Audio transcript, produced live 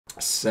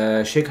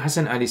Sheikh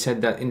Hassan Ali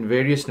said that in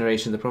various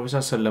narrations, the Prophet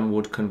ﷺ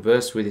would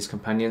converse with his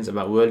companions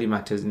about worldly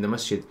matters in the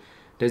masjid.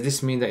 Does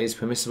this mean that it's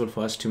permissible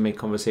for us to make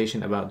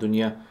conversation about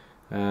dunya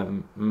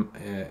in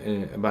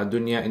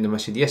the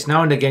masjid? Yes,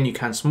 now and again you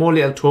can. Small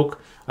little talk,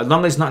 as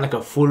long as it's not like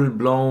a full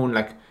blown,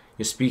 like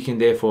you're speaking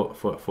there for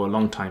a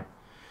long time.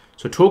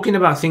 So talking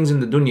about things in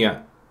the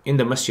dunya in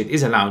the masjid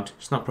is allowed,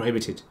 it's not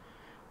prohibited.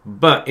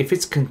 But if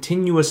it's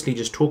continuously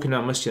just talking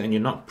about masjid and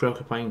you're not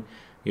preoccupying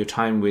your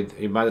time with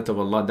ibadat of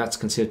Allah, that's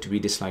considered to be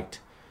disliked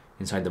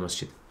inside the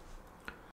masjid.